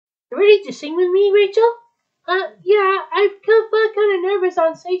You ready to sing with me, Rachel? Yeah, I'm kind of nervous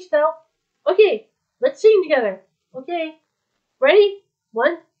on stage now. Okay, let's sing together. Okay, ready?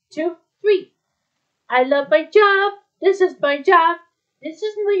 One, two, three. I love my job. This is my job. This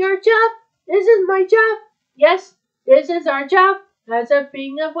is your job. This is my job. Yes, this is our job. As a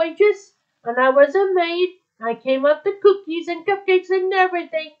being a waitress, and I was a maid. I came up the cookies and cupcakes and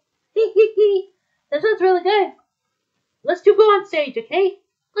everything. Hee hee hee. That sounds really good. Let's do go on stage, okay?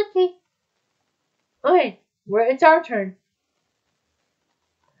 Okay. Okay, it's our turn.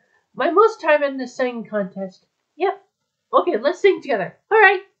 My most time in the singing contest. Yep. Okay, let's sing together.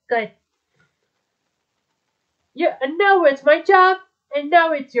 Alright, good. Yeah, and now it's my job, and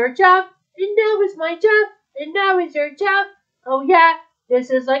now it's your job, and now it's my job, and now it's your job. Oh yeah,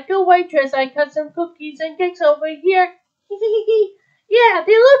 this is like a waitress. I cut some cookies and cakes over here. Yeah,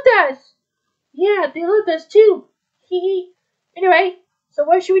 they loved us. Yeah, they loved us too. Anyway, so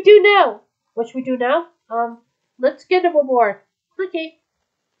what should we do now? What should we do now? Let's get a reward. Okay.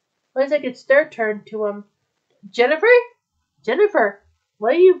 Looks like it's their turn to Jennifer? Jennifer,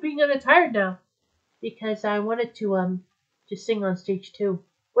 why are you being untired now? Because I wanted to sing on stage too.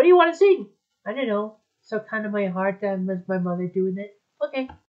 What do you want to sing? I don't know. So kind of my heart with my mother doing it. Okay.